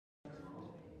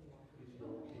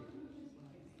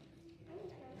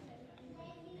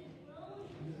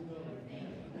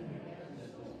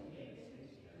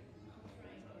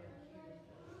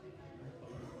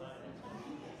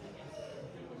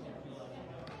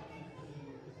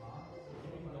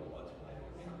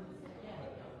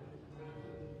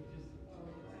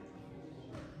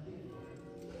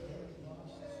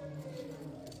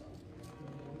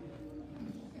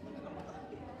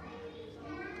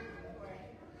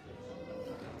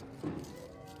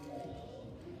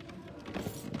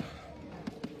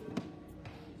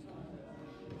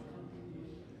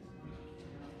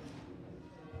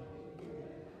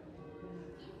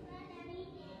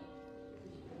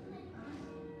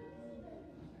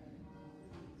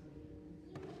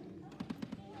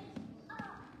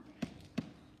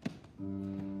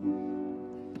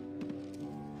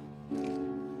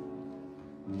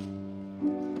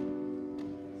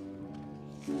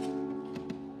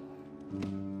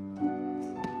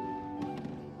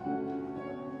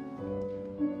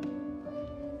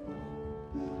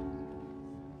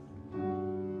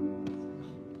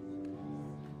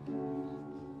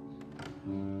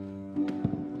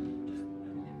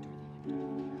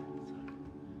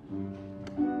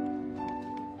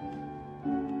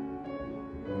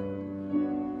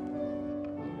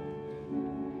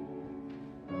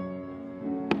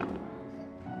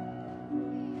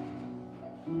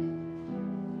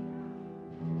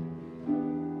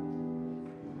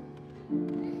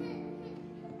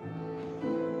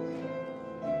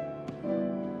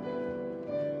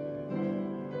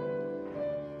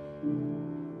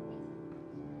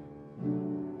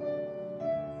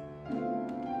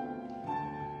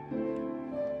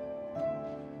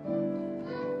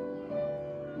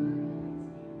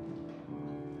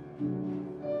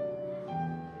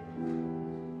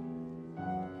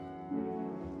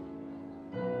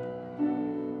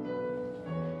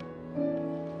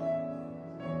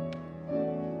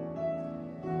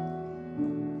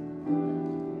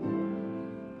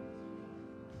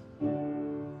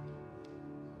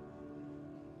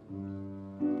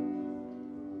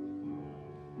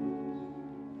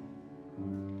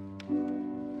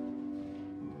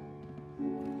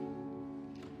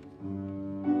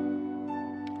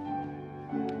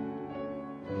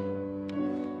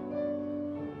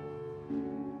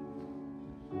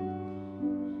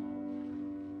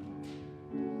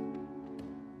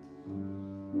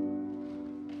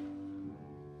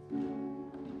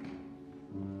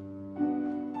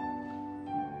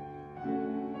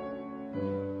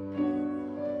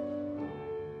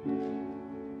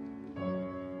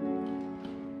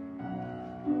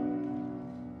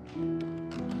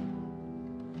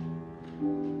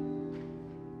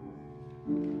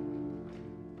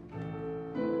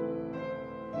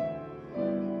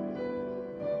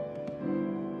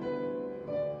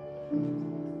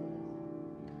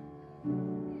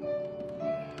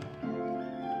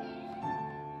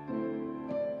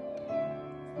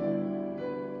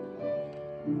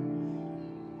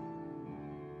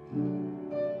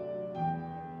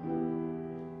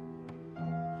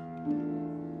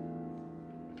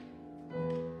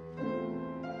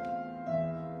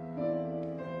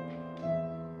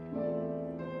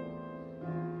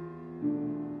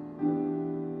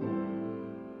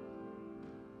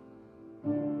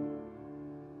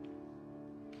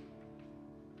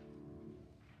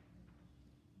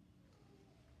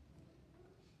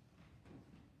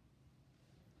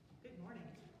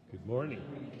Good morning.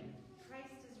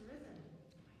 Christ is risen.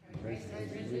 Christ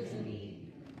has risen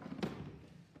indeed.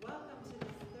 Welcome to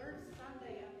this third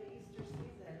Sunday of the Easter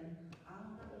season.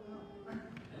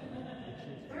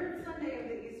 Third Sunday of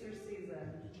the Easter season.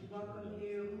 We welcome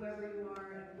you, whoever you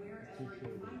are, and wherever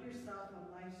you find yourself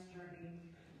on life's journey.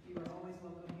 You are always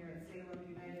welcome here at Salem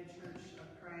United Church of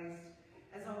Christ.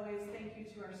 As always, thank you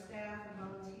to our staff and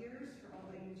volunteers for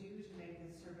all that you do to make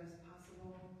this service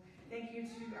possible. Thank you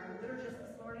to our liturgist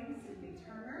this morning, Sydney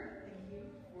Turner. Thank you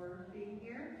for being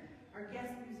here. Our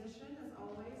guest musician, as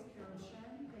always, Carol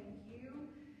Chen. Thank you.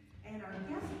 And our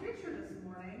guest preacher this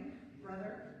morning,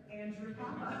 Brother Andrew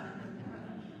Papa.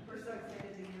 We're so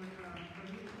excited to hear from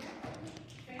you.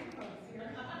 Fan folks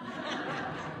here.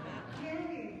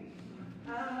 Yay.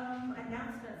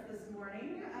 Announcements this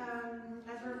morning.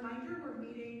 As a reminder, we're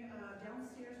meeting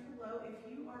downstairs below.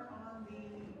 If you are on the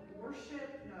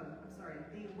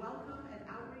the Welcome and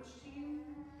Outreach team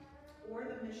or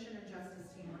the Mission and Justice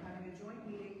team, we're having a joint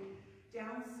meeting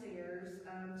downstairs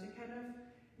to kind of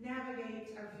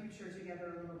navigate our future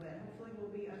together a little bit. Hopefully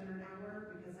we'll be under an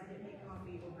hour because I didn't make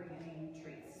coffee or bring any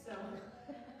treats. So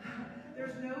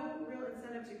there's no real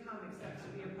incentive to come except to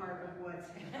be a part of what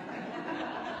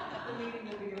the meeting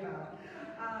will be about.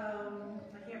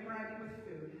 I can't bribe you with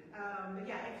food. But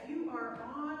yeah, if you are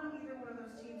on either one of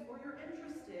those teams or you're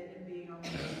interested in being on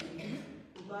one of those teams,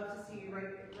 we'd love to see you right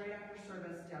after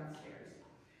service downstairs.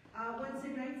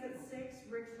 Wednesday nights at 6,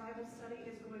 Rick's Bible study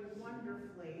is going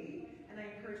wonderfully, and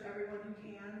I encourage everyone who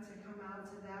can to come out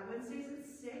to that. Wednesdays at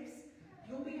 6,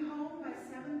 you'll be home by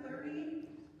 7:30,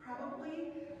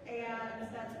 probably, and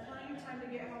that's plenty of time to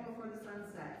get home before the sun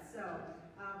sets. So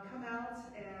come out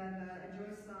and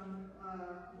enjoy some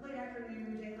late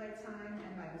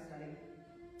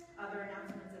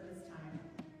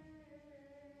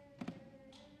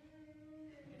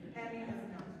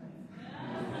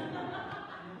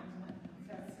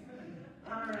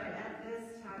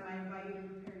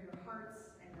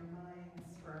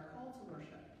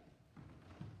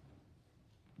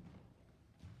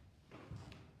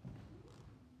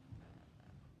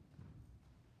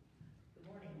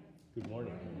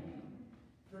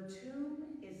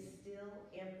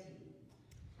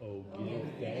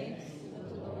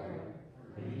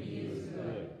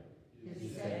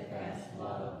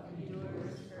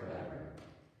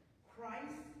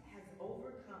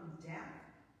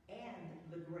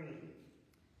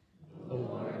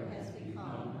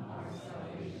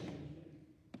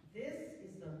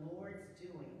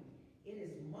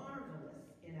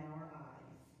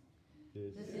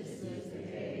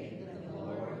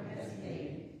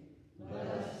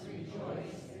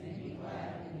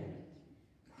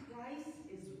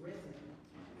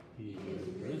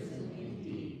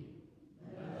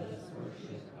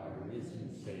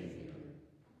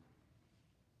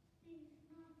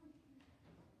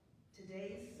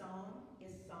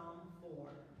Psalm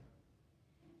 4.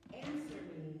 Answer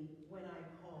me when I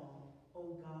call,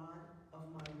 O God of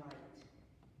my right.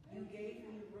 You gave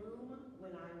me room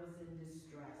when I was in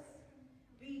distress.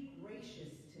 Be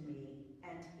gracious to me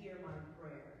and hear my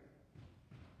prayer.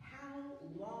 How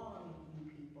long,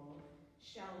 you people,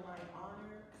 shall my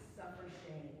honor suffer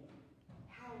shame?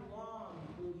 How long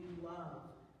will you love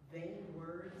vain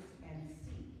words and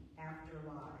seek after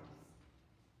lies?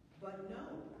 But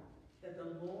know that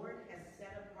the Lord has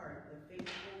set apart the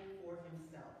faithful for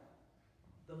himself.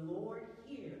 The Lord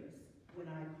hears when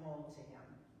I call to him.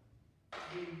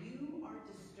 When you are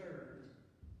disturbed,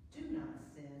 do not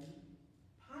sin.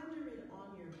 Ponder it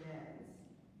on your beds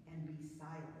and be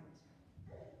silent.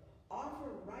 Offer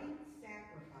right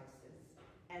sacrifices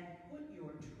and put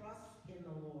your trust in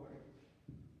the Lord.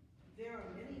 There are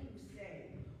many who say,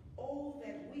 oh,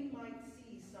 that we might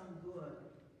see some good.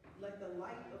 Let the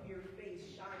light of your face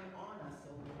shine on us,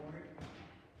 O Lord.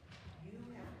 You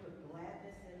have put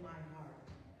gladness in my heart,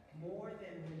 more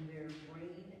than when there's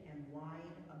grain and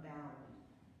wine abound.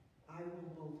 I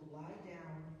will both lie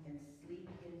down and sleep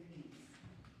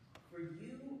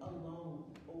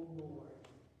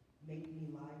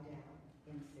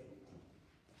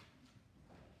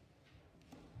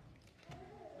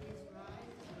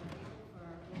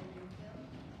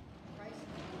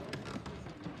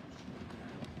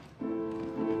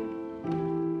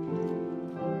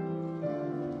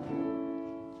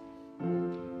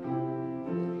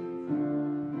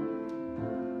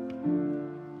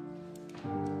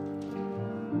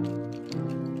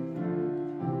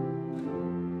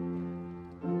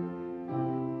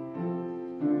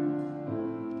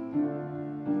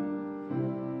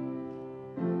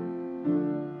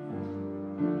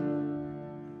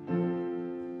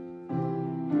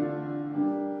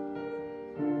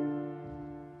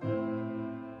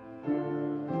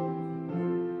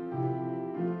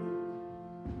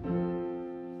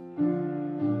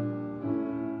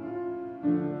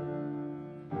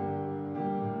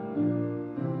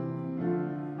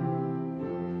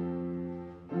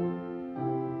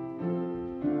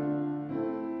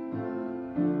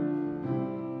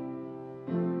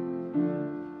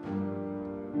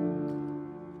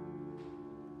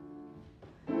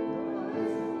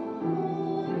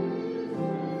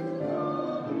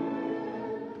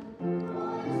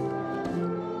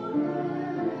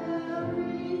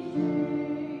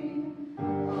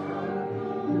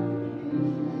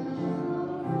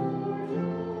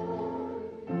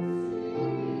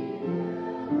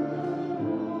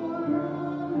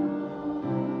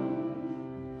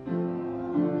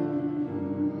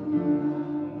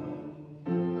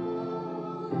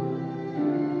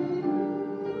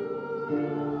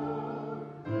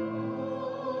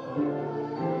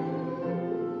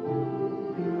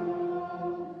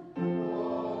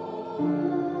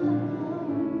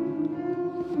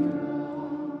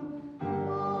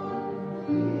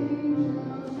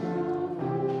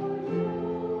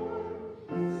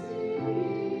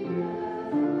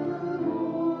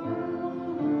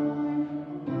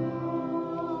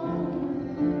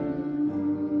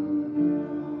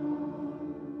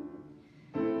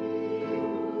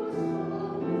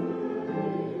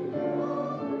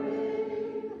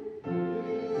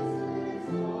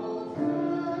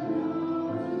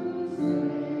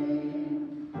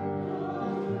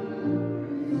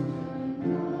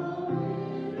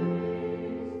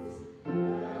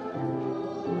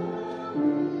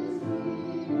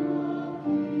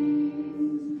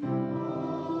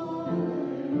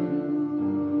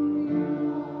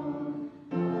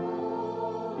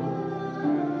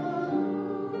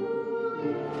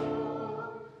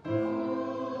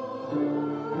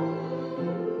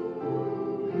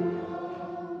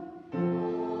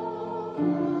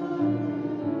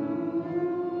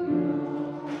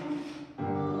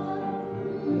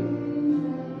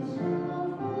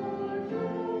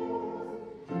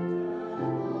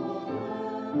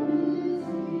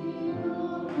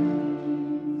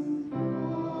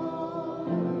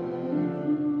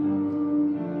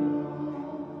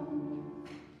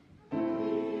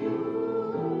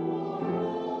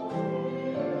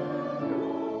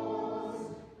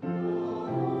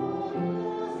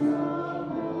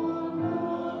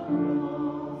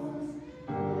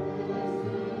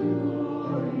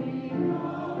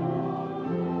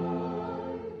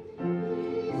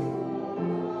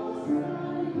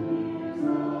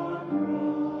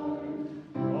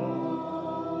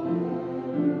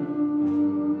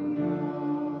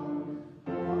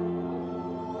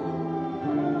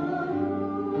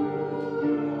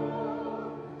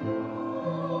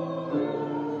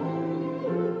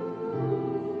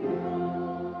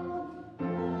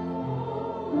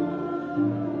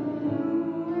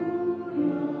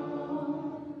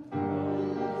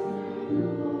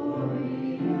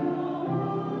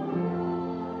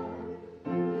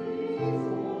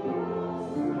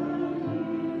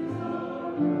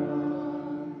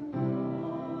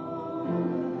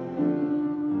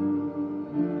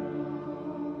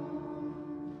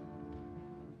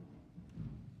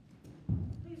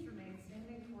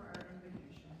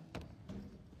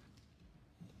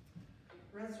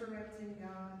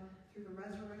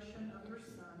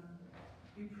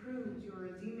You proved your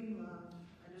redeeming love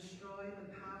and destroyed the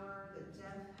power that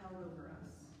death held over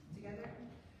us. Together?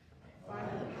 By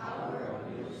the power of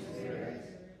your Spirit,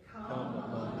 come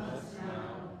among us now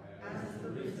as the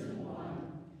risen one,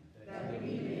 that we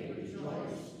may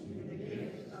rejoice in the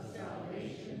gift of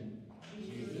salvation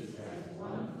Jesus has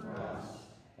won for us,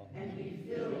 and be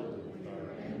filled with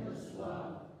your endless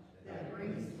love that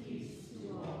brings peace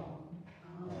to all.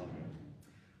 Amen.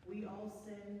 We all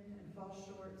sin and fall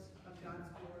short of God's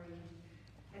glory.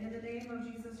 And in the name of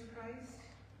Jesus Christ,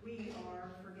 we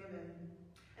are forgiven.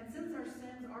 And since our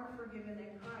sins are forgiven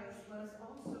in Christ, let us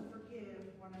also forgive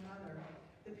one another.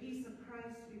 The peace of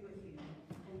Christ be with you.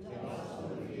 And also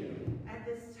with you. At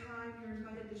this time, you're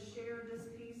invited to share this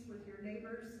peace with your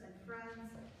neighbors and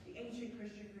friends. The ancient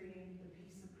Christian greeting, the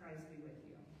peace of Christ be with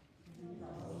you. And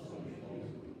also with you.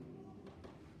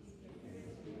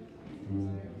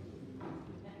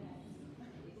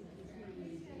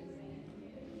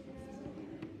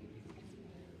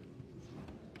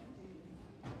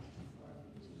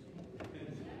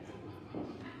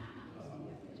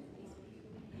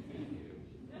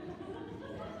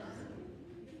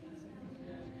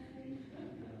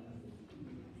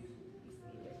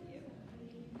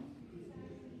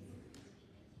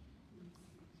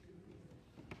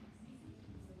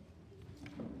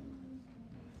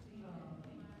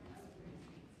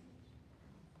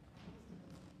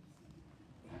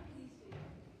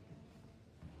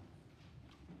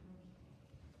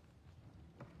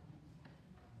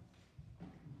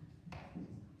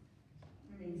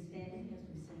 Remain standing as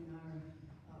we sing our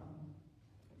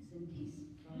sing peace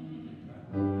from 10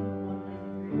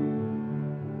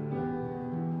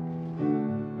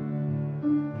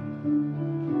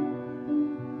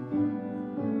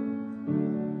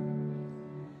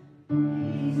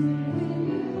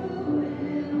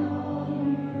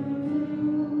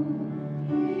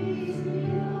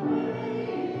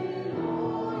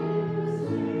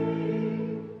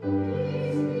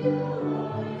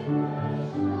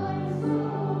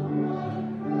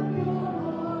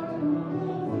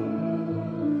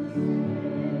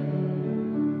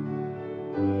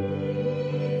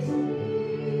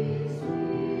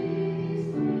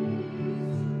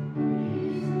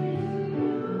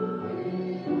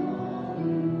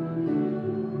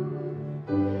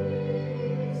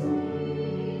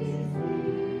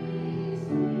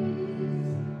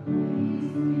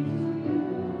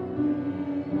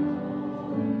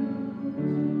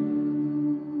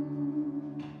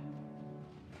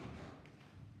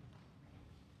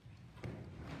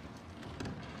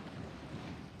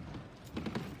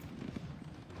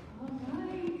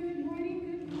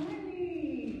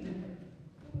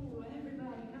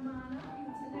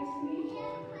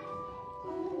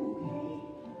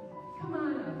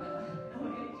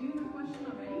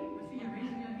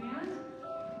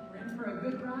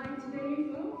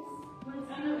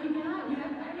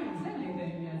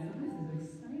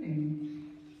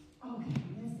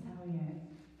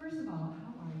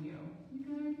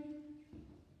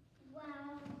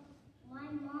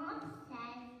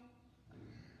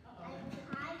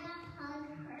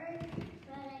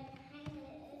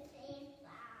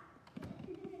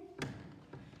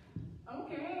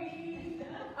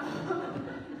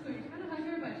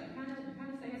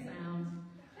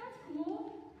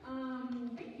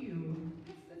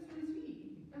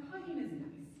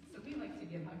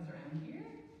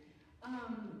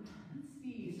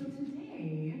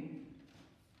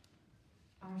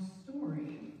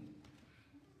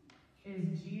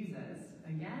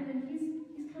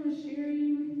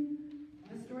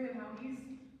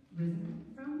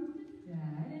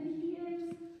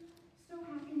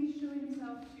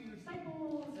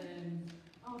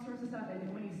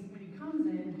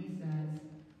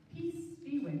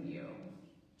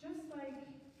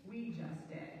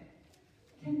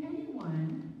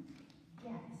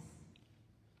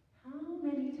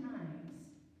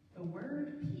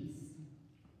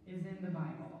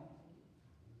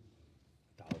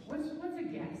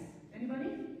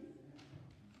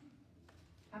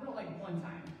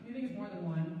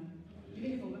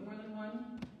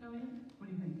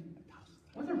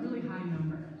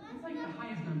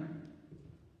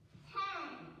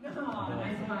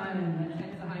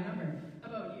 is a high number. How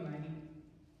about you, Ivy?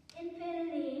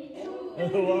 Infinity.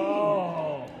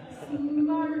 Wow.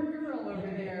 Smart girl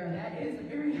over there. That is a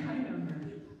very high number.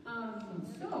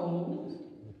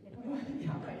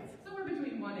 Yeah, right. Somewhere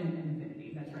between 1 and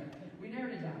infinity. That's right. We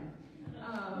narrowed it down.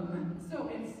 So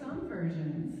in some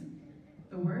versions,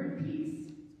 the word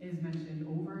peace is mentioned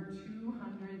over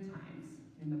 200 times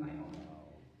in the Bible.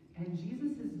 And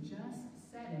Jesus has just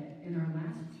said it in our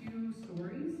last 2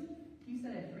 stories. He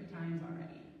said it 3 times already.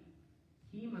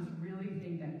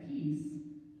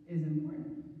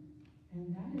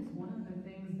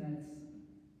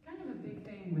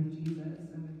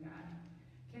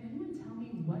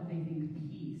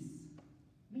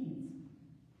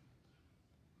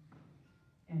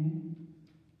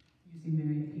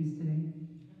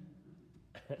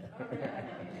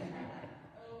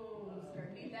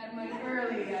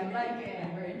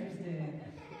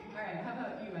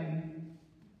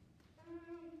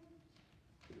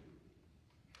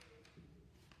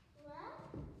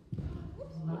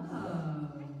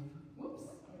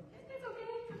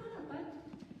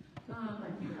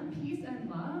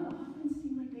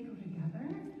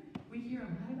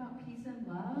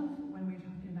 love when we're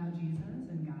talking about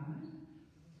Jesus and God.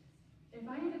 If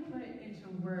I had to put into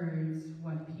words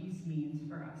what peace means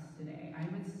for us today, I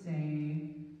would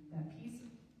say that peace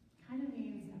kind of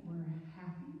means that we're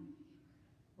happy,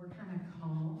 we're kind of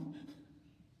calm,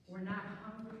 we're not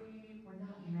hungry, we're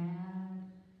not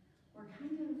mad, we're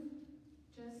kind of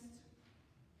just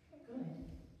good.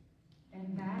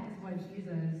 And that is what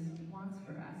Jesus wants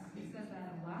for us. He says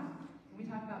that a lot, and we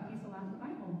talk about peace a lot in the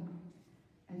Bible.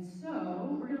 And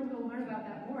so, we're going to go learn about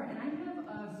that more. And I have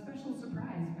a special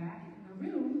surprise back in the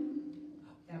room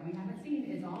that we haven't seen.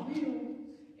 It's all new.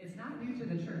 It's not new to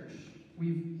the church.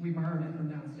 We borrowed it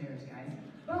from downstairs, guys.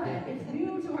 But it's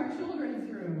new to our children's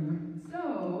room.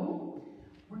 So,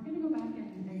 we're going to go back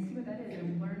and see what that is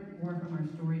and learn more from our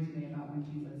story today about when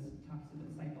Jesus talks to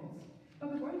the disciples.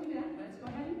 But before we do that, let's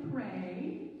go ahead and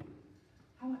pray.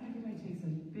 How about everybody takes a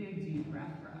big, deep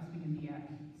breath for us? We can be at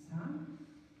peace, huh?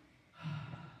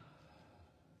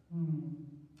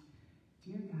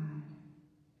 Dear God,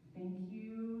 thank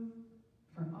you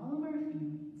for all of our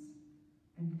feelings,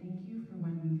 and thank you for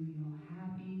when we feel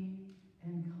happy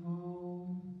and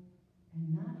calm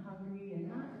and not hungry and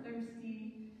not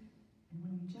thirsty, and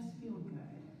when we just feel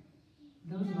good.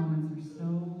 Those moments are so,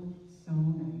 so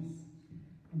nice.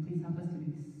 And please help us to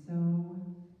be so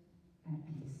at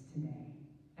peace today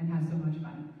and have so much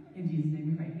fun. In Jesus' name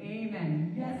we pray.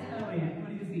 Amen. Yes, Elliot, what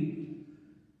do you see?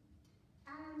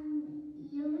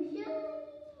 Usually,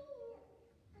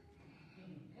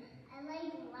 I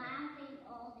like laughing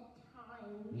all the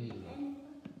time. And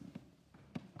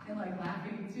I like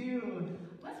laughing too.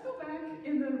 Let's go back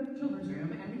in the children's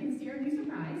room and we can see our new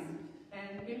surprise.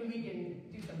 And maybe we can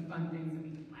do some fun things and we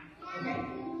can laugh. Okay?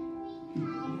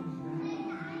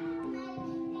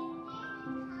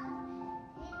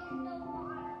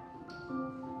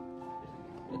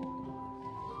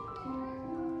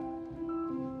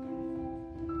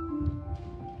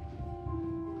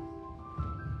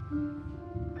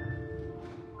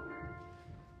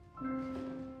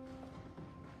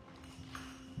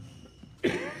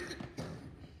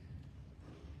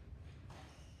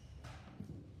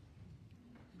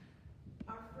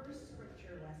 Our first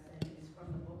scripture lesson is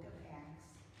from the book of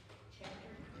Acts,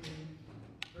 chapter 3,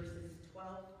 verses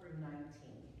 12 through 19.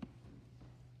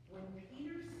 When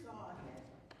Peter saw it,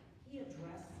 he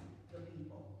addressed the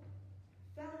people.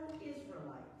 Fellow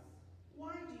Israelites,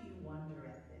 why do you wonder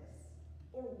at this?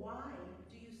 Or why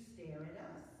do you stare at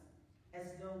us, as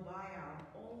though by our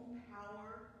own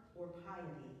power or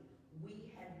piety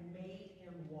we had made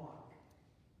him walk?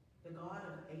 The God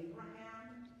of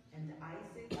Abraham and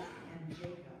Isaac and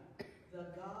Jacob, the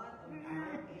God of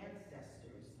our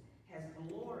ancestors, has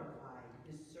glorified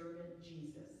his servant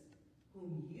Jesus,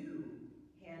 whom you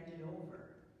handed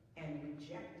over and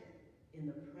rejected in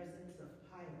the presence of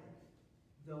Pilate,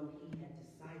 though he had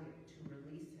decided to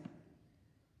release him.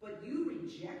 But you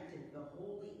rejected the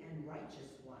holy and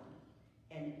righteous one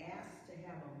and asked to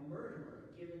have a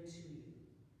murderer given to you.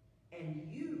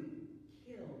 And you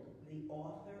killed the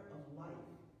author of life,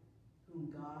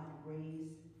 whom God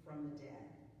raised from the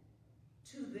dead.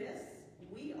 To this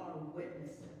we are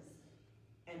witnesses,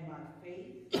 and by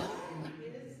faith in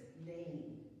his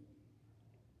name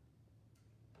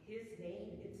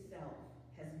itself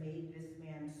has made this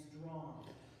man strong,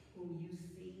 whom you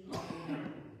see and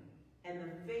know. And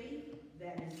the faith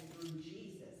that is through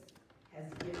Jesus has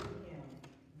given him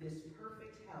this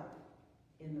perfect health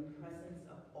in the presence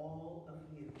of all of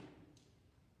you.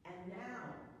 And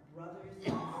now, brothers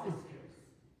and sisters,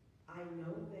 I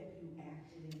know that you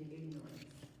acted in ignorance,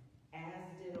 as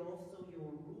did also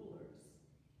your rulers.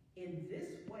 In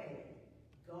this way,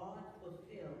 God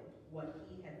fulfilled what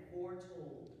he had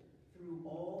foretold through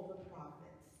all the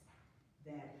prophets,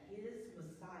 that his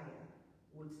Messiah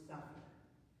would suffer.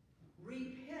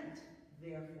 Repent,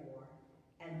 therefore,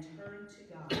 and turn to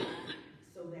God,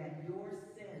 so that your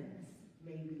sins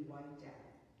may be wiped out.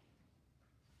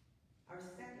 Our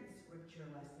second scripture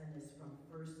lesson is from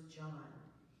 1 John,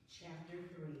 chapter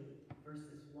 3,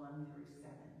 verses 1 through 7.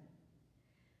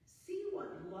 See what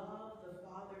love the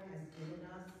Father has given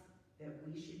us, that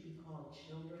we should be called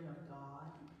children of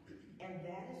God, and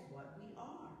that is what we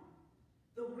are.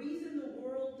 The reason the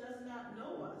world does not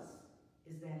know us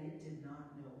is that it did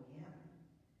not know him.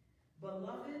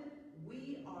 Beloved,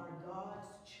 we are God's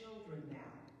children now.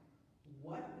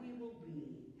 What we will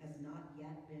be has not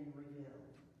yet been revealed.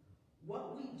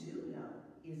 What we do know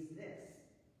is this: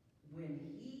 when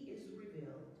he is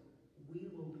revealed,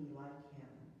 we will be like him.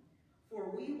 For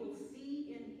we will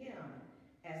see in him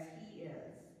as he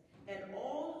is. And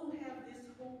all who have this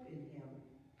hope in him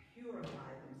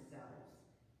purify themselves,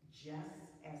 just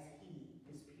as he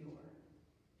is pure.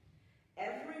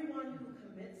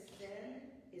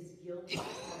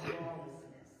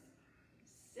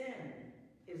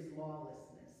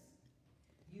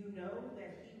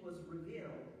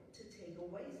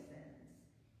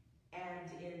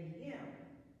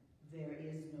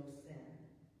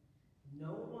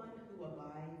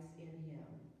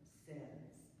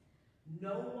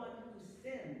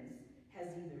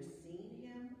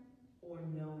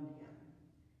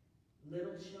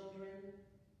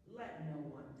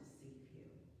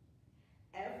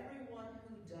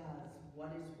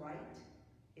 What is right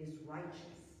is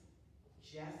righteous,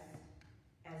 just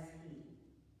as he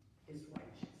is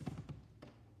righteous.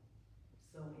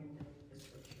 So end of the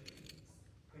scripture readings.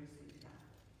 Praise be to God.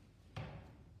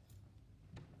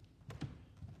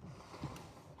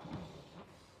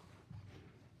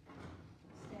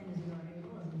 Stand as you are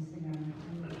able as we sing our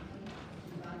national anthem.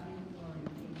 To God be the glory,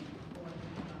 ages before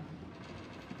and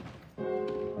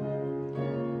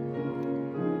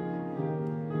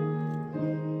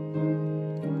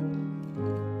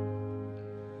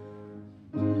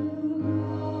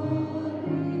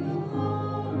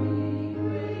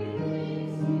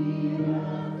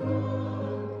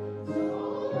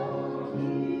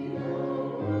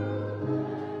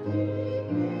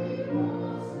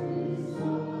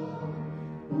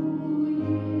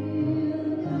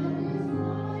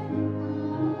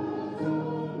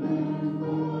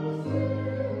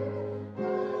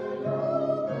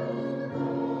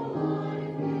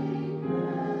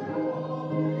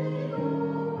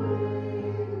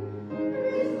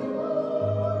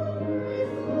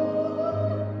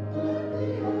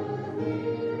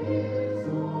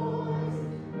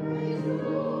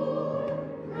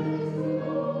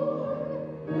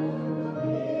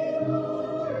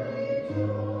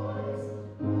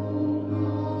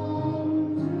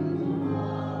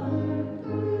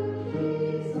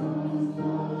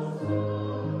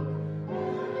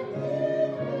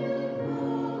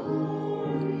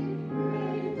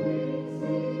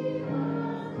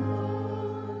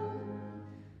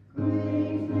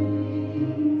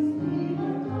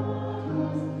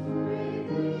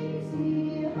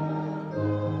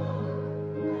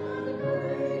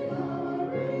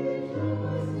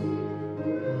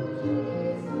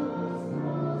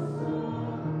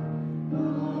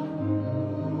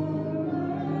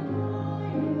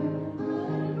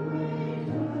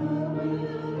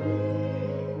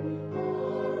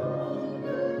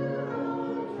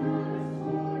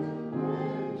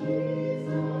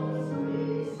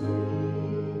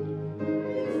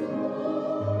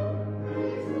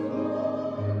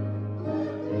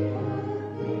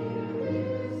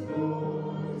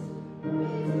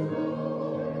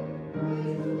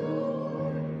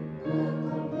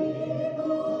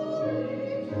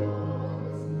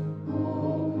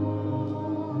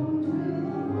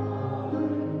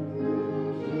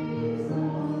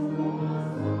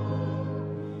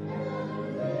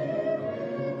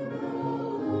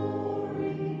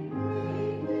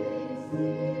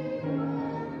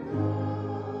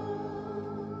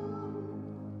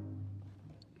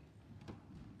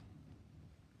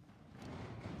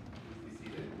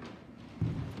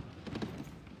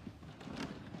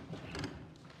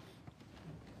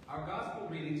Our gospel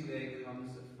reading today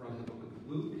comes from the book of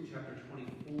Luke, chapter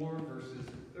 24, verses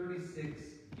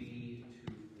 36b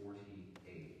to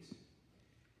 48.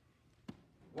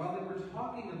 While they were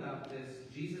talking about this,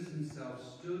 Jesus himself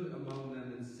stood among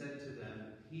them and said to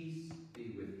them, "Peace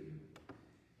be with you."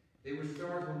 They were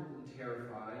startled and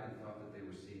terrified and thought that they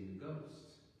were seeing a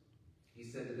ghost. He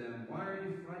said to them, "Why are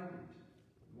you frightened?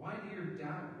 Why do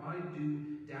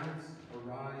doubts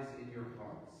arise in your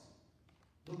hearts?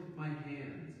 Look at my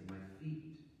hands and my feet.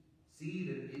 See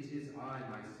that it is I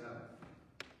myself.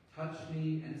 Touch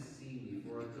me and see me,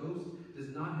 for a ghost does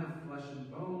not have flesh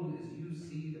and bone as you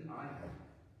see that I have."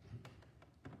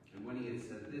 And when he had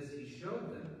said this, he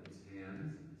showed them his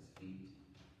hands and his feet.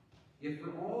 Yet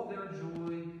for all their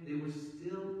joy, they were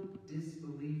still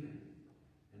disbelieving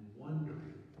and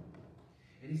wondering.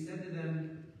 And he said to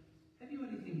them, "Have you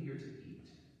anything here to eat?"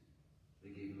 They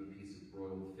gave him a piece of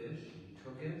broiled fish, and he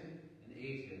took it and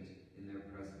ate it in their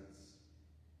presence.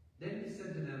 Then he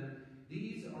said to them,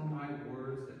 "These are my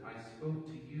words that I spoke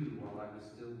to you while I was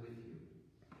still with you,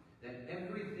 that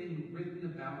everything written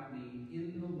about me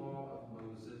in the law of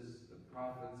Moses, the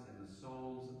prophets, and the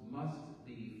Psalms must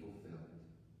be fulfilled."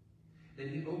 Then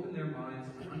he opened their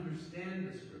minds to understand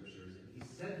the scriptures, and he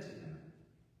said to them,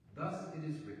 "Thus it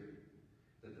is written,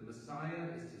 that the Messiah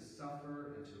is to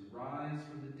suffer and to rise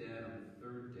from the dead on the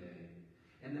third day,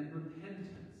 and that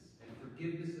repentance and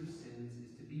forgiveness of sins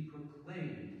is to be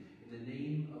proclaimed in the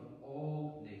name of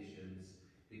all nations,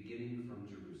 beginning from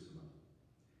Jerusalem.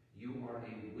 You are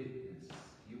a witness,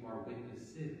 you are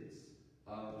witnesses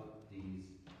of these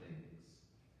things."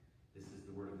 This is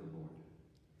the word of the Lord.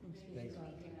 Thanks.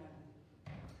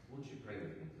 Won't you pray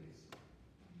with me, please?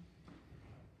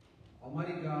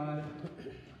 Almighty God,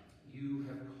 you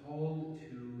have called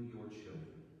to your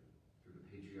children through the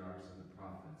patriarchs and the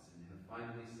prophets, and have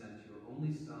finally sent your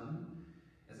only Son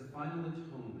as a final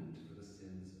atonement for the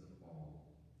sins of all.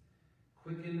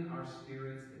 Quicken our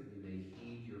spirits that we may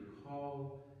heed your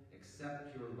call,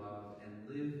 accept your love, and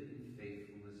live in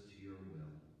faithfulness to your will.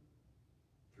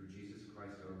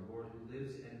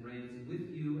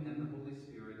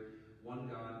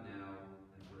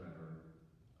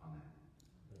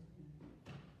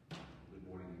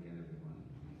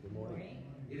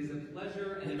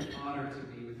 honor to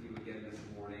be with you again this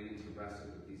morning and to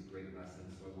wrestle with these great lessons,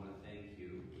 so I want to thank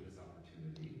you for this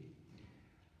opportunity.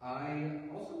 I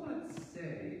also wanted to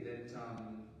say that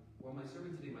while my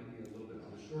sermon today might be a little bit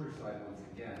on the shorter side once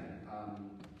again,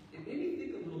 it made me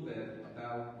think a little bit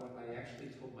about what I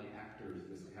actually told my actors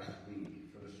this past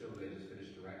week for the show that I just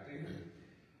finished directing.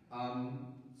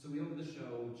 So we opened the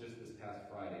show just this past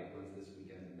Friday. It runs this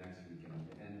weekend and next weekend.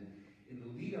 And in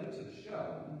the lead up to the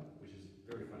show, which is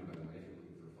very funny by the way if you're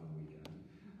looking for a fun weekend,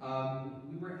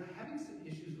 we were having some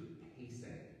issues with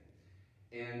pacing.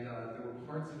 And there were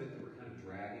parts of it that were kind of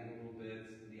dragging a little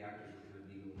bit. The actors were kind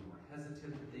of being a little more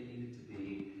hesitant than they needed to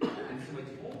be. And so I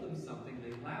told them something,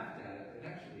 they laughed at it, it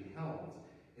actually helped,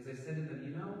 is I said to them,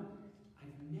 you know,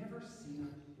 I've never seen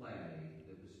a play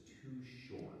that was too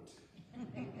short.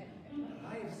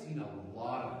 I have seen a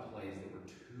lot of plays that were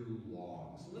too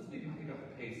long. So let's maybe pick up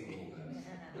the pace a little bit.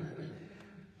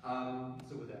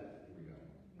 So with that, here we go.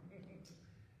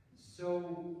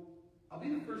 So I'll be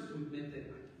the first to admit that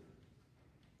I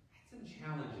had some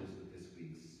challenges with this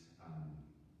week's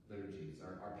liturgies.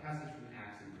 Our passage from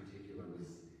Acts in particular was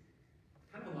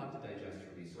kind of a lot to digest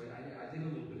for me, so I did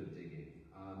a little bit of digging.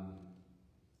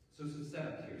 So some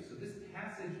setup here. So this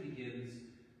passage begins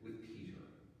with Peter.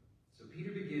 So Peter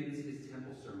begins his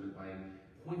temple sermon by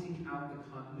pointing out the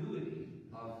continuity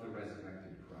of the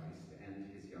resurrected Christ and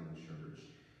his young church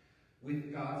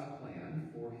with God's plan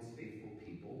for his faithful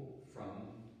people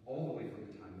from all the way from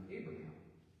the time of Abraham.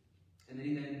 And then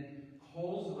he then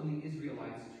calls on the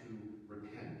Israelites to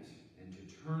repent and to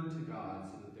turn to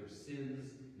God so that their sins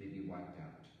may be wiped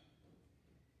out.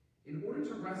 In order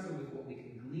to wrestle with what we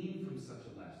can glean from such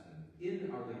a lesson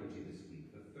in our liturgy this week,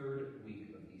 the third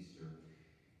week of Easter,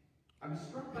 I was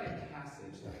struck by a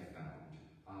passage that I found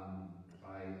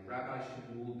by Rabbi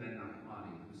Shmuel ben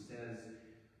Nachmani, who says,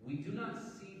 "We do not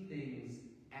see things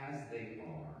as they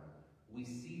are, we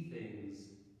see things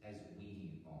as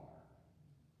we are."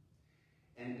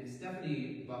 And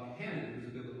Stephanie Buckhannon, who's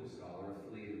a biblical scholar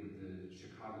affiliated with the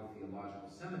Chicago Theological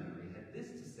Seminary, had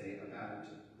this to say about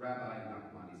Rabbi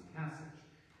Nachmani's passage.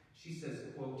 She says,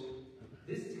 quote,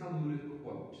 "This Talmudic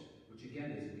quote, which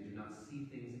again is, we do not see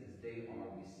things as they are,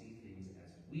 we see things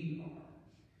as we are.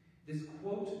 This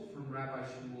quote from Rabbi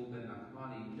Shmuel ben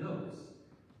Nachmani notes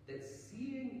that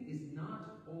seeing is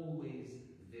not always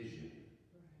vision.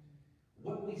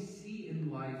 What we see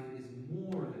in life is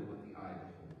more than what the eye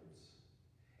beholds,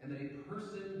 and that a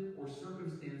person or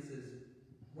circumstances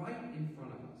right in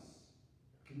front of us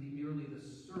can be merely the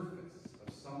surface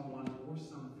of someone or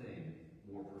something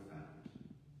more profound."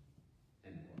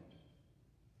 End quote.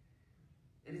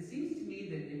 And it seems to me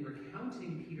that in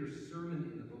recounting Peter's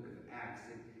sermon in the book of Acts,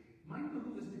 it might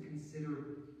behoove us to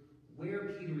consider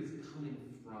where Peter is coming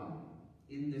from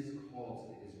in this call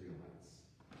to the Israelites.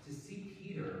 To see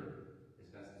Peter, as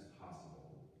best as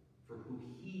possible, for who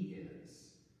he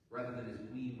is, rather than as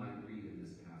we might read in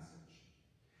this passage.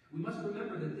 We must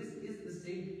remember that this is the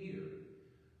same Peter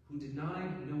who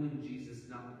denied knowing Jesus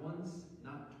not once,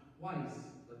 not twice,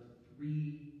 but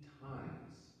 3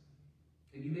 times.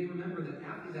 And you may remember that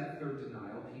after that third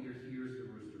denial, Peter hears the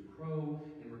rooster crow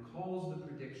and recalls the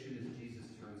prediction as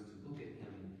Jesus turns to look at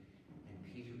him,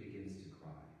 and Peter begins to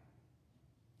cry.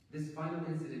 This final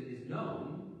incident is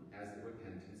known as the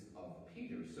repentance of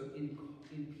Peter. So in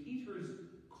Peter's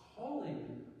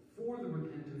calling for the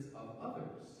repentance of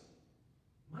others,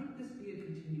 might this be a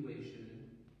continuation,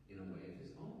 in a way, of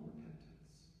his own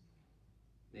repentance?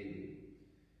 Maybe.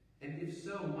 And if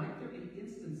so, might there be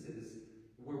instances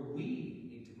where we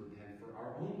need to repent for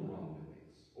our own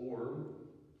wrongdoings, or,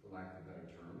 for lack of a better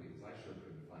term, because I sure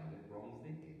couldn't find it, wrong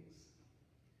thinkings?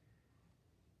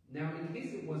 Now, in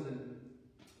case it wasn't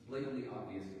blatantly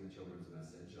obvious from the children's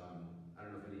message, I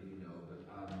don't know if any of you know, but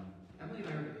Emily and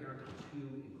I are the parents of 2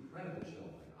 incredible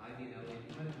children. Ivy and Ellie,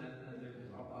 you might have met them.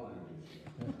 I'll introduce you.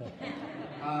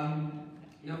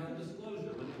 Now, full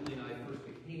disclosure, when Emily and I first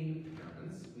became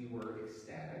parents, we were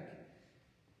ecstatic.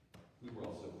 We were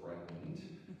also frightened.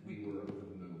 We were over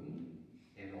the moon,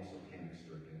 and also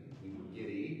panic-stricken. We were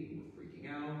giddy. We were freaking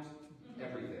out.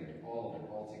 Everything, all of it,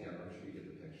 all together. I'm sure you get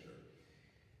the picture.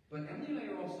 But Emily and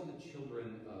I are also the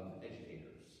children of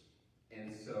educators.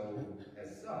 And so, as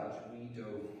such, we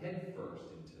dove headfirst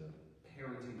into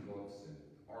parenting books and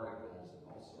articles and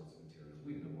all sorts of materials.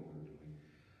 We didn't know what we were doing.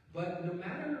 But no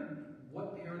matter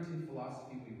what parenting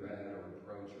philosophy we read or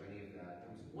approach or any of that,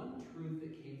 there was one truth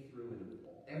that came through in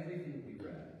everything we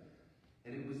read.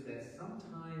 And it was that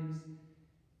sometimes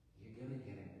you're going to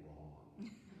get it wrong.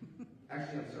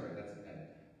 Actually, I'm sorry, that's an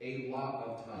edit. A lot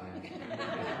of times. I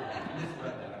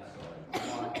misread that, I'm sorry. A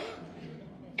lot of times.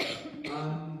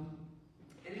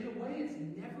 And in a way, it's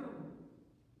never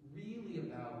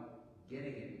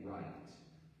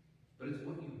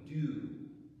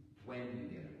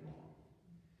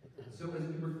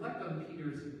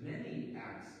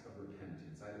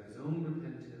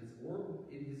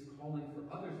calling for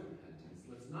others' repentance,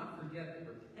 let's not forget that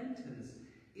repentance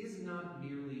is not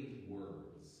merely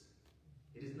words.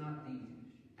 It is not the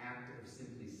act of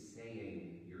simply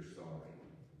saying you're sorry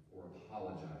or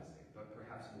apologizing, but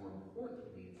perhaps more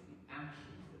importantly, it's the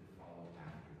actions that follow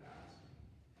after that.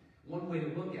 One way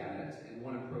to look at it, and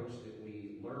one approach that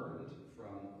we learned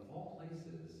from, of all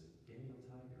places, Daniel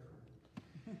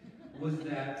Tiger, was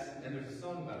that, and there's a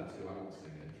song about it too, I won't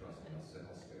sing it, trust me, I'll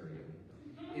spare you,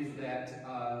 is that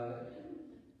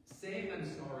saying I'm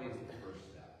sorry is the first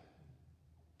step,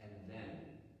 and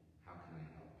then how can I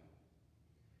help?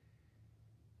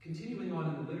 Continuing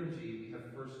on in the liturgy, we have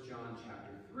 1 John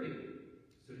chapter 3.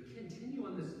 So to continue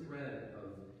on this thread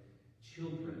of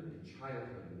children and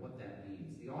childhood and what that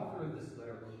means, the author of this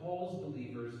letter calls all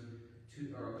believers to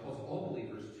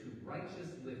righteous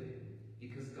living,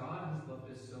 because God has loved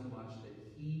us so much that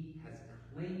he has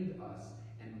claimed us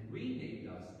and renamed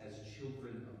us as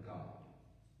children of God.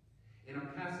 In our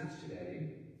passage today,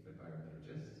 read by our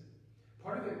liturgist,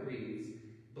 part of it reads,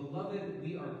 "Beloved,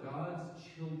 we are God's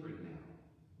children now.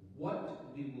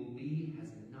 What we will be has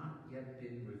not yet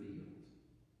been revealed."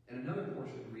 And another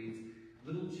portion reads,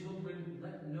 "Little children,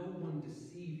 let no one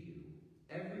deceive you.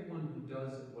 Everyone who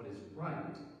does what is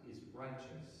right is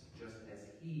righteous, just as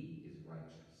he is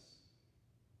righteous."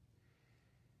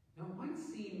 Now, it might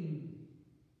seem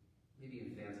maybe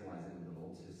infantilizing a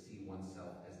little to see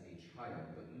oneself as a child,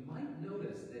 but you might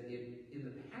notice that in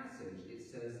the passage it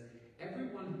says,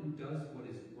 "Everyone who does what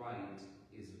is right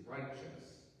is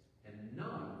righteous," and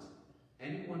not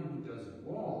anyone who does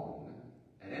wrong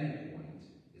at any point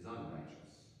is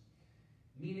unrighteous.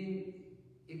 Meaning,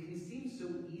 it can seem so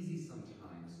easy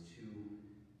sometimes to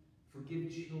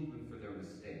forgive children for their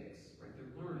mistakes, right?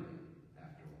 They're learning,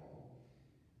 after all.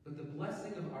 But the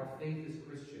blessing of our faith as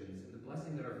Christians, and the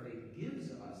blessing that our faith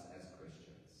gives us as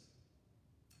Christians,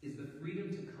 is the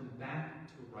freedom to come back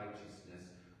to righteousness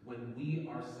when we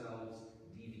ourselves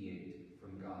deviate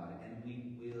from God, and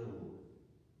we will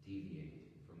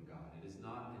deviate from God. It is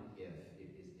not an if,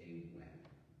 it is a when.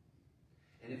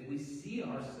 And if we see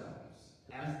ourselves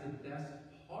as the best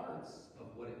parts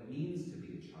of what it means to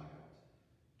be a child,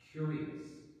 curious,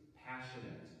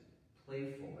 passionate,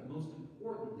 playful, and most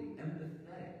importantly,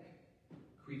 empathetic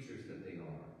creatures that they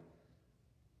are,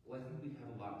 well, I think we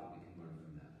have a lot that we can learn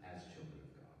from them as children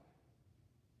of God.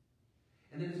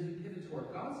 And then as we pivot to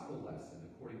our gospel lesson,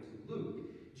 according to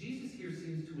Luke, Jesus here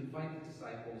seems to invite the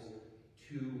disciples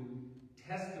to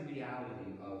test the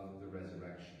reality of the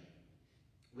resurrection,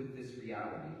 with this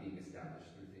reality being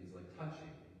established through things like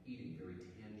touching, eating, very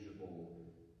tangible,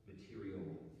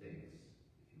 material things,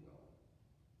 if you will.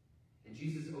 And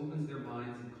Jesus opens their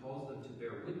minds and calls them to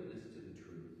bear witness to the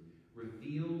truth,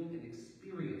 revealed and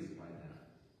experienced by them.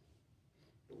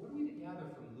 But what are we to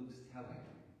gather from Luke's telling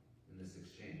in this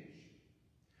exchange?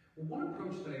 Well, one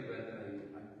approach that I read that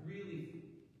I really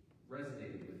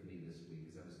resonated with me this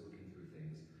week as I was looking through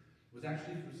things was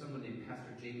actually from someone named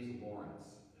Pastor James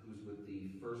Lawrence, who's with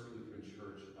the First Lutheran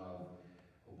Church of,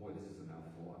 oh boy, this is a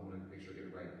mouthful, I want to make sure I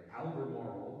get it right,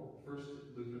 Albemarle, First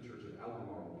Lutheran Church of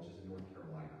Albemarle, which is in North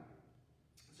Carolina.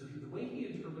 So the way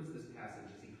he interprets this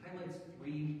passage is he highlights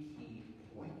three key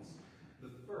points.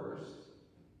 The first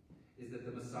is that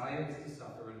the Messiah is to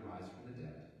suffer and rise from the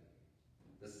dead.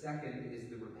 The second is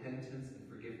the repentance and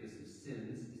forgiveness of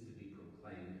sins is to be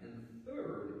proclaimed. And the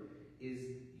third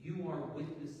is you are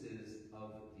witnesses of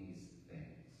these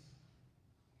things.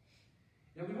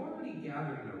 Now, we've already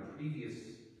gathered in our previous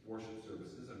worship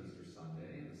services on Easter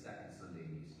Sunday and the second Sunday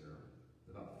in Easter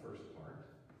about the first part.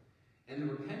 And the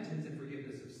repentance and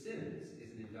forgiveness of sins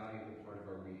is an invaluable part of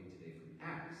our reading today from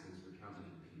Acts, as recounted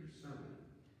in Peter's sermon.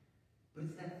 But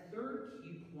it's that third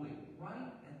key point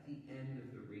right at the end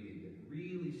of the reading that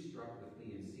really struck with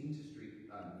me and seemed to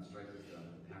strike with the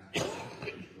pastor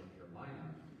of North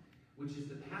Carolina, which is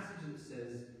the passage that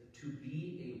says, to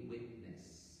be a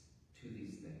witness to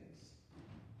these things.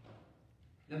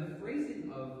 Now, the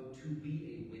phrasing of to be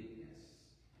a witness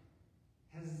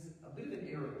has a bit of an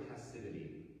air of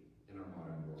passivity in our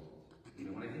modern world. You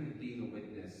know, when I think of being a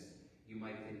witness, you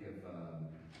might think of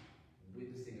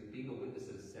being a witness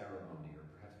at a ceremony, or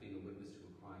perhaps being a witness to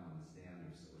a crime on the stand,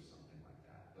 or something like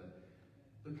that.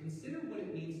 But consider what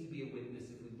it means to be a witness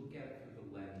if we look at it through the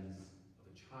lens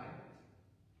of a child.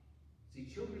 See,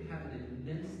 children have an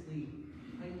immensely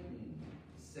heightened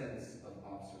sense of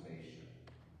observation,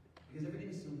 because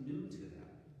everything is so new to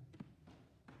them.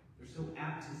 They're so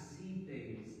apt to see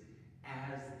things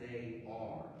as they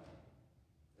are,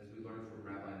 as we learned from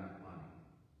Rabbi Nachmani.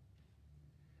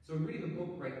 So I'm reading a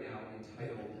book right now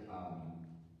entitled,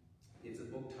 it's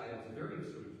a very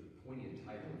sort of poignant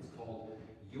title. It's called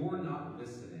You're Not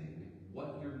Listening,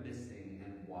 what you're missing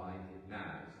and why it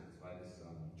matters. And it's by this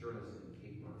journalist named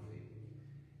Kate Murphy.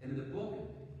 And in the book,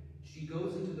 she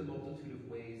goes into the multitude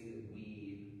of ways that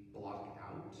we block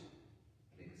out,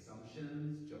 make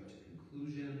assumptions, jump to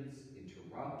conclusions,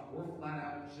 interrupt, or flat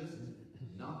out just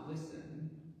not listen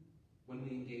when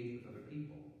we engage with other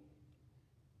people.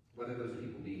 Whether those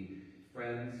people be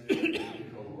friends,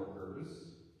 co-workers,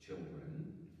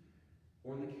 children,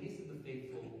 or in the case of the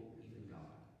faithful, even God.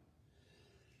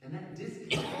 And that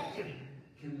disconnect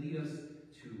can lead us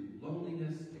to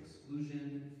loneliness,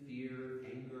 exclusion, fear,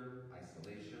 anger,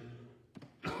 isolation.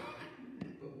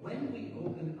 But when we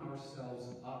open ourselves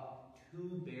up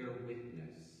to bear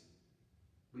witness,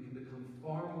 we can become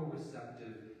far more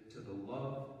receptive to the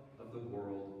love of the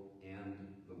world and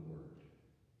the Word.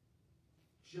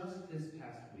 Just this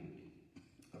past week,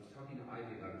 I was talking to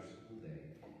Ivy about her school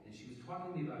day, and she was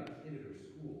talking to me about a kid at her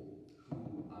school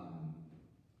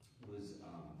who was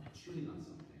chewing on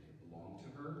something that belonged to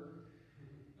her.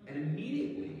 And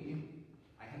immediately,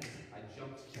 I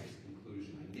jumped to this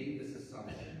conclusion. I made this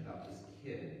assumption about this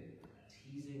kid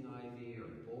teasing Ivy or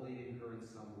bullying her in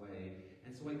some way.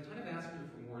 And so I kind of asked her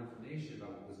for more information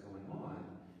about what was going on.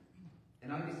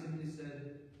 And Ivy simply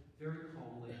said, very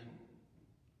calmly,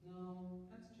 "No,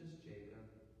 that's just Jacob.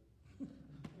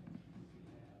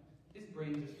 His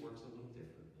brain just works a little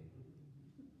differently."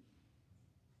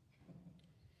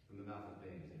 From the mouth of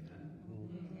babes, amen?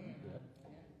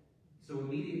 So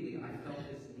immediately I felt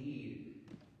this need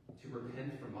to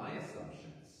repent for my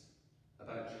assumptions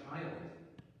about a child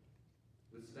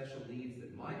with special needs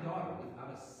that my daughter,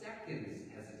 without a second's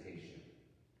hesitation,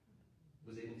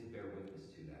 was able to bear witness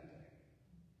to that day.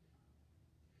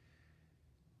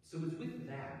 So it's with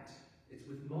that, it's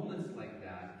with moments like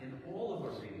that in all of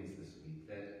our readings this week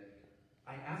that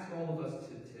I ask all of us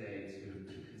today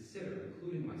to consider,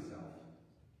 including myself,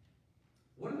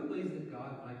 what are the ways that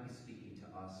God might be speaking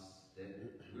to us that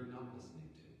we're not listening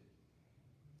to?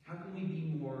 How can we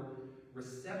be more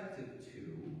receptive to,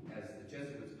 as the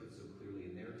Jesuits put so clearly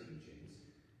in their teachings,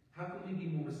 how can we be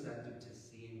more receptive to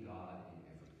seeing God in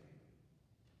everything?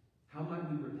 How might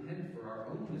we repent for our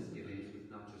own misgivings with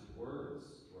not just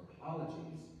words or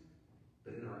apologies,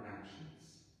 but in our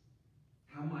actions?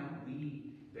 How might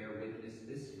we bear witness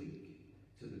this week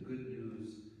to the good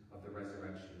news of the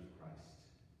resurrection of Christ?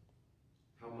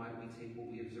 How might we take what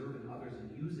we observe in others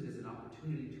and use it as an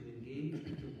opportunity to engage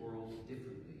with the world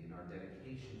differently in our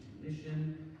dedication to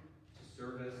mission, to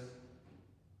service,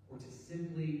 or to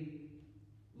simply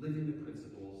living the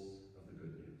principles of the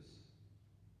good news?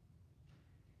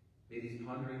 May these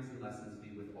ponderings and lessons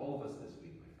be with all of us this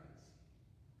week, my friends.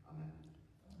 Amen.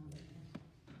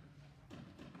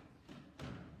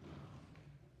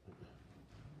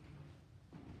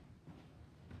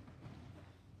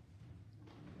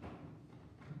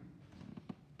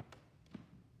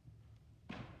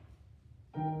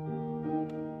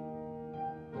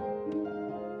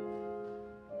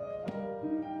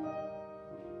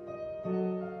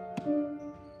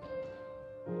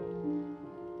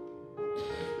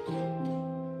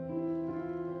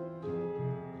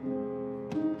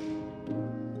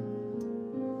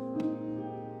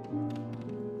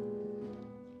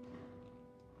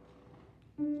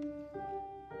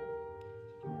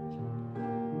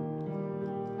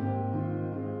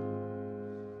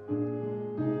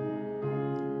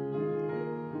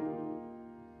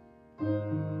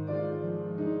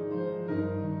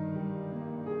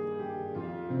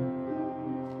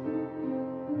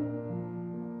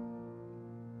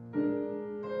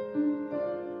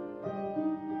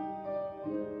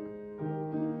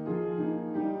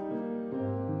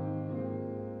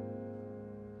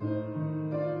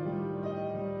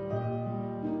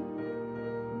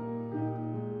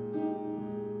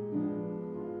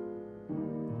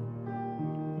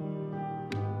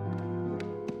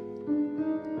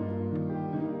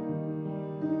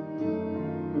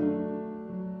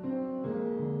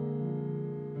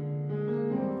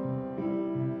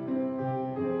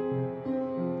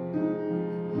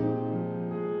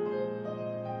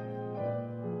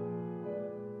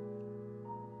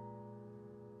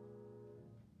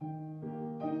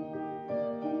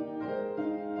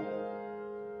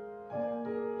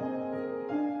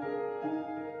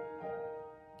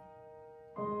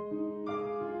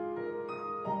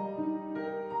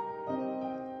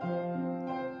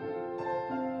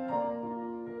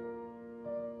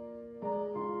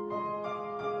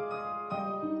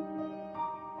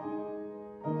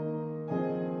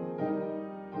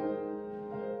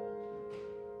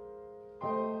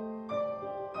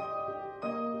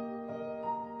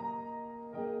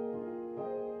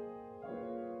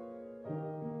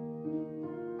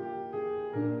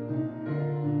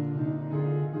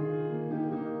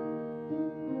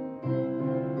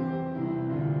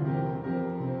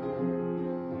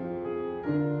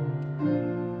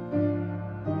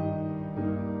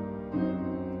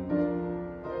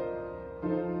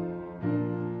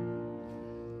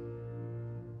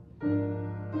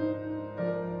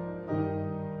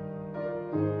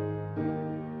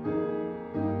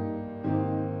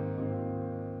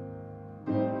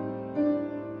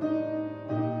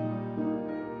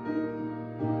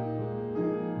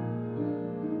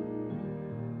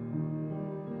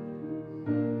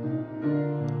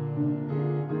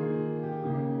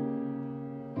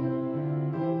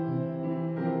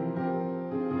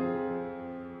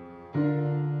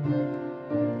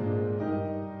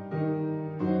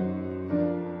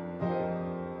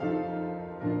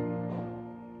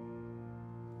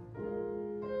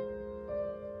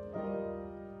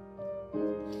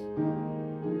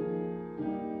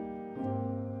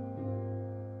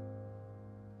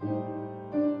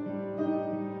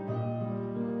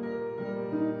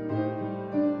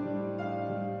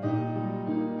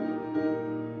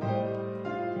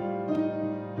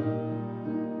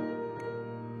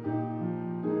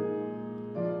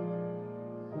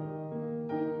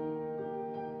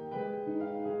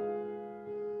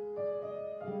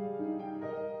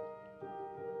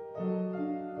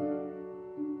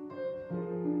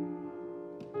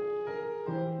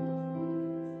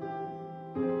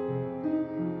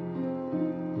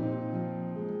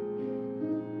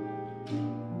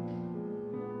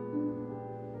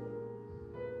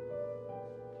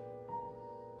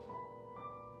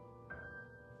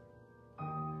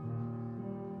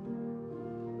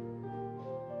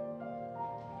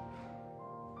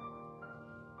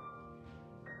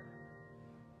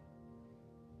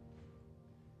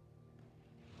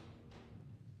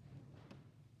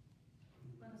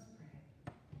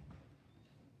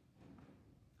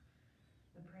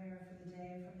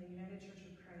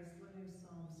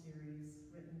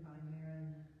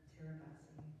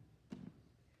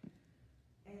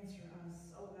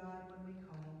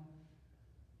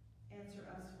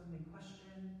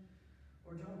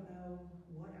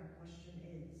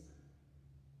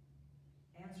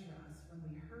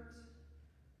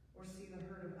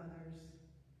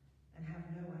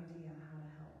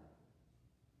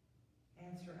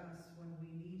 answer us when we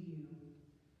need you.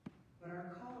 But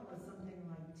our call is something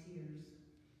like tears,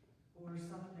 or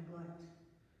self-neglect,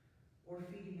 or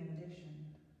feeding an addiction,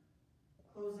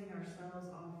 closing ourselves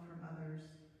off from others,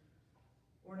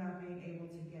 or not being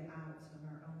able to get out of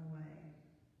our own way.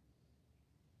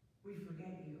 We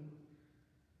forget you,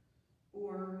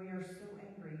 or we are so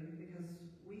angry because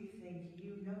we think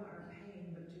you know our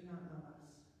pain but do not love us.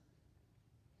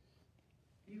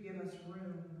 You give us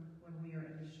room when we are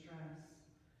in distress,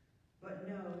 but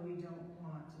no, we don't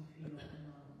want to feel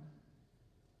alone.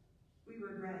 We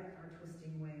regret our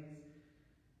twisting ways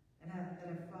and that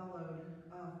have followed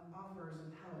offers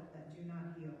of help that do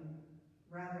not heal,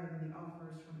 rather than the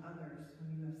offers from others whom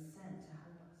you have sent to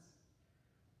help us.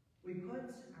 We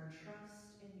put our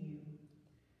trust in you.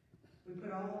 We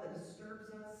put all that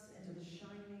disturbs us into the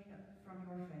shining from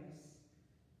your face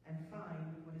and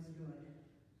find what is good.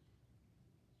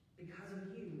 Because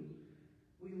of you,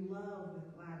 we love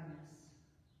with gladness.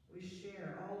 We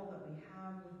share all that we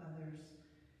have with others,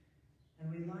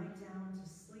 and we lie down to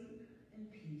sleep in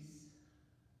peace,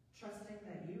 trusting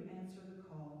that you answer the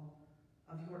call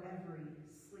of your every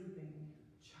sleeping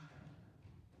child.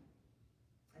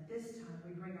 At this time,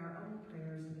 we bring our own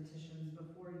prayers and petitions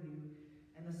before you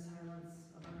in the silence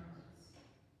of our hearts.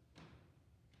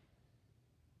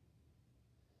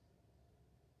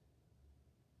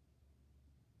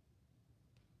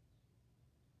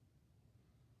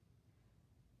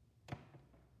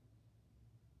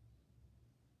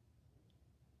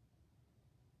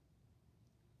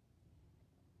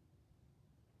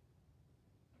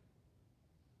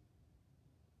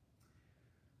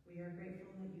 We are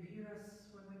grateful that you hear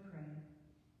us when we pray.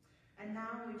 And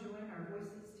now we join our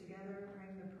voices together,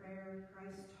 praying the prayer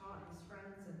Christ taught his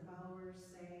friends and followers,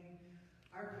 saying,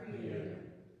 Our Creator,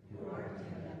 who art in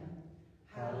heaven,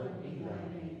 hallowed be thy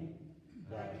name.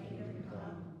 Thy kingdom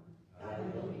come, thy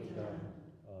will be done,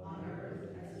 on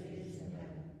earth as it is in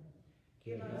heaven.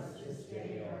 Give us this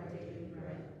day our daily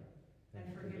bread,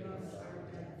 and forgive us our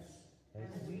debts,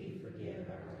 as we forgive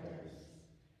our debtors.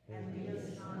 And lead us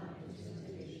not into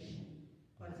temptation,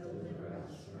 but deliver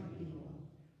us from evil.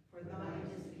 For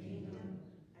thine is the kingdom,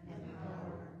 and the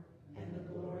power, and the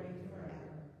glory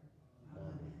forever.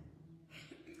 Amen.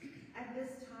 At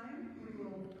this time, we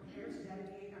will prepare to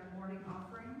dedicate our morning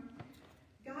offering.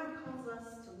 God calls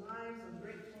us to lives of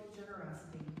grateful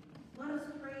generosity. Let us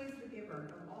praise the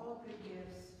giver of all good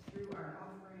gifts through our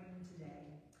offering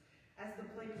today. As the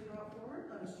plate is brought forward,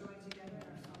 let us join together in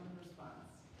our song of response.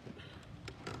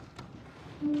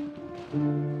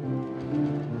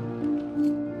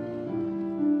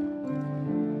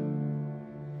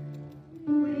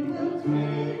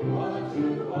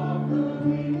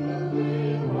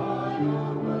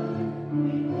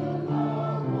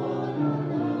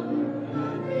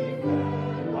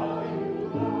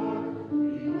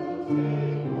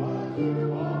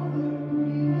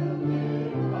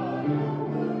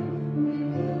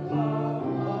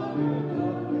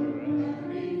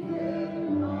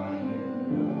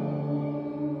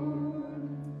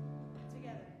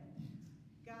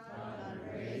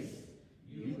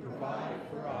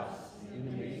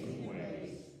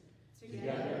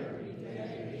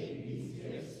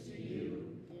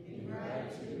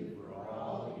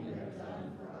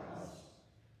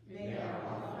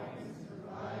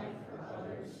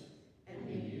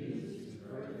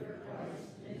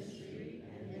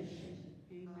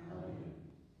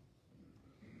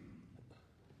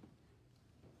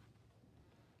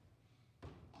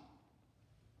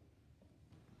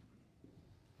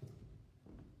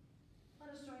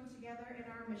 Together in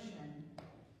our mission.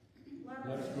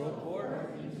 Let us go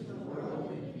forth into the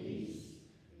world in peace.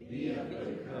 Be of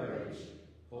good courage.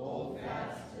 Hold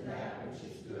fast to that which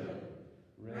is good.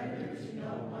 Render to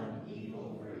no one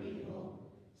evil for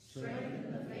evil.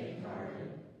 Strengthen the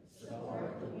faint-hearted.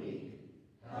 Support the weak.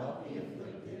 Help the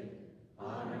afflicted.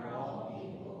 Honor all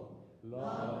people.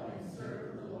 Love and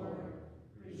serve the Lord.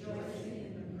 Rejoicing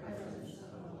in the presence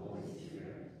of the Holy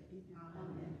Spirit.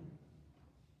 Amen.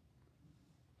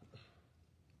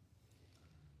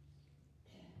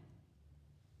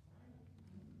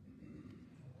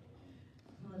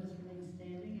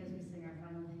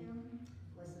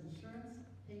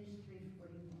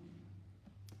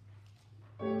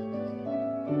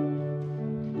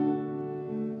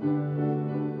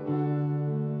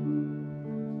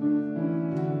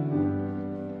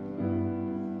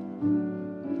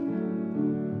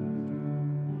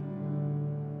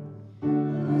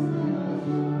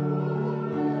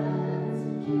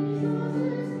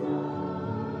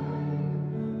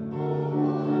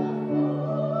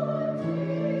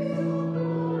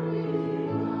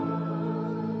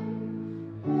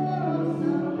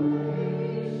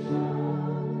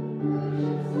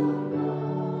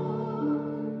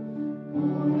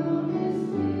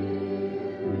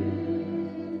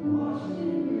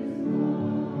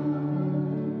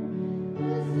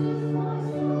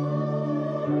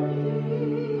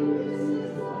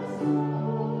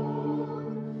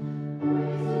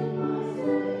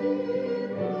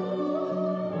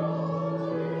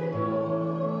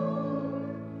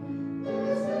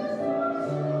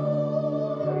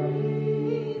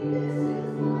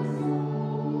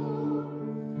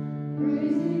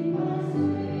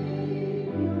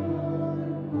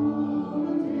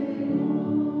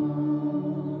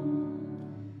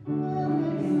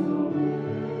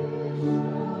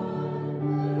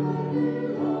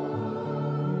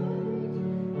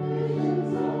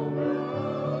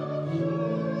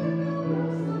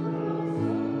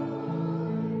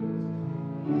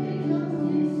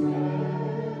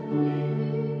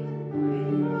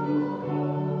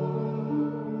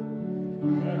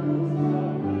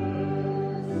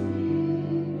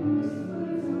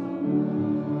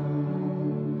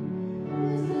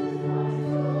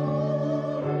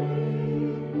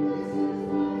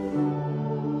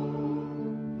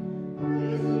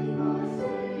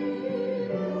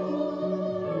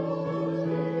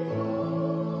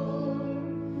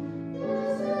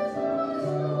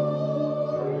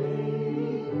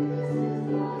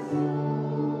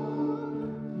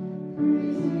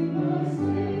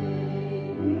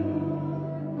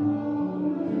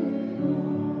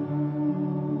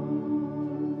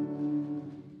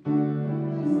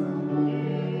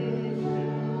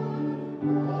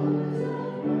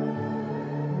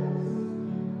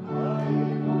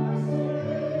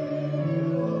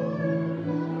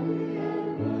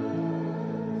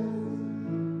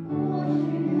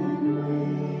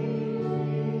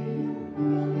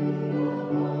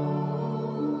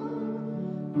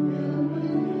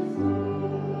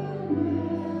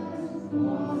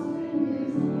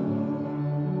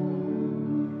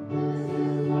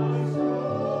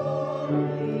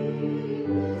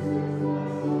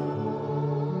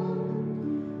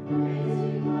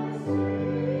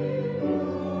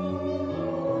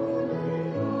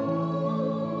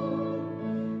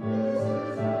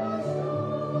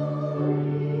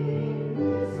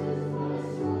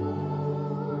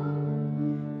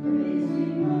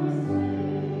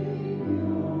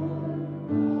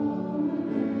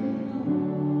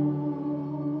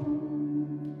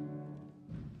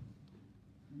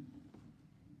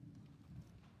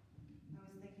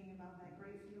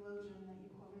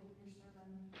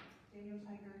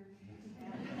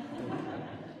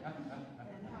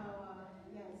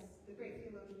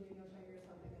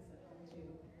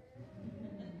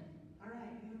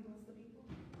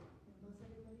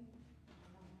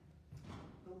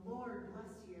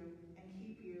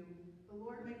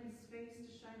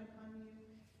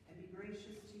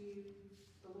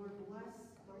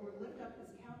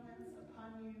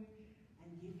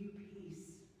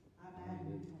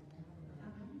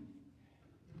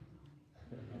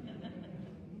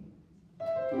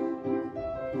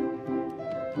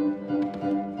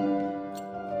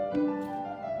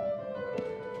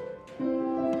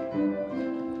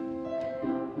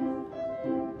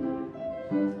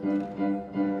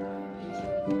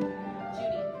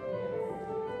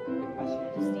 Judy, question,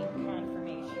 just need confirmation.